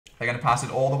They're going to pass it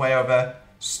all the way over.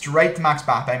 Straight to Max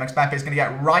Bappe. Max Bappe is going to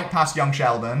get right past young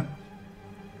Sheldon.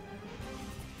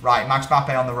 Right, Max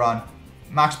Bappe on the run.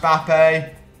 Max Bappe.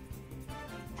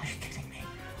 Are you kidding me?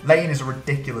 Leighton is a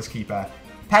ridiculous keeper.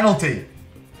 Penalty.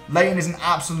 Leighton is an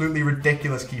absolutely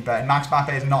ridiculous keeper, and Max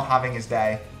Bappe is not having his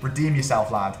day. Redeem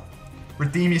yourself, lad.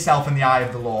 Redeem yourself in the eye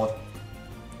of the Lord.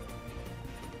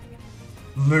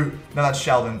 Loot. No, that's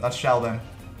Sheldon. That's Sheldon.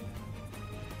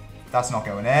 That's not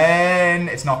going in.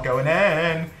 It's not going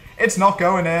in. It's not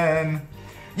going in.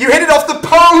 You hit it off the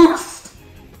post!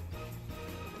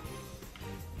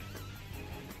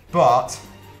 But,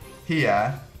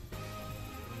 here,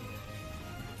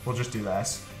 we'll just do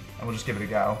this. And we'll just give it a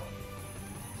go.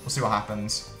 We'll see what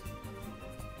happens.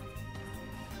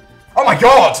 Oh my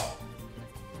god!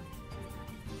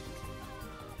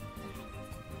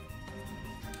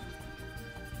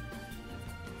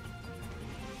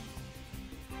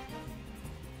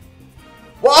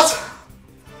 What?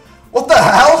 What the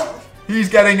hell? He's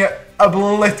getting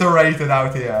obliterated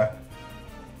out here.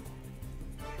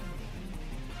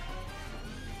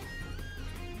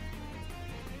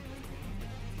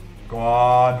 Go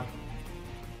on.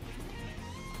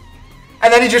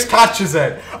 And then he just catches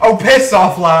it. Oh, piss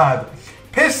off, lad.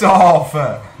 Piss off.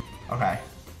 Okay.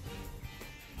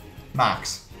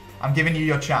 Max, I'm giving you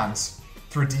your chance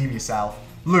to redeem yourself.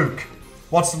 Luke,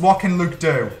 what can Luke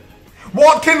do?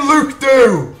 What can Luke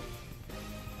do?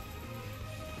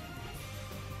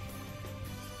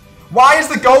 Why is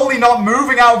the goalie not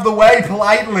moving out of the way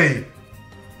politely?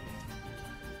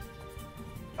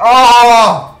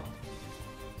 Ah! Oh!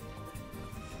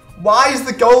 Why is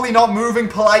the goalie not moving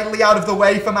politely out of the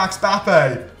way for Max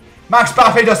Bappe? Max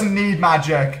Bappe doesn't need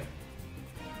magic.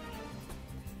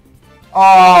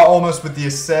 Oh, almost with the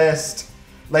assist.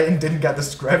 Leighton didn't get the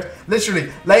script. Literally,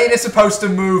 Leighton is supposed to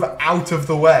move out of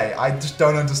the way. I just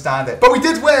don't understand it. But we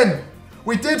did win!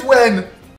 We did win!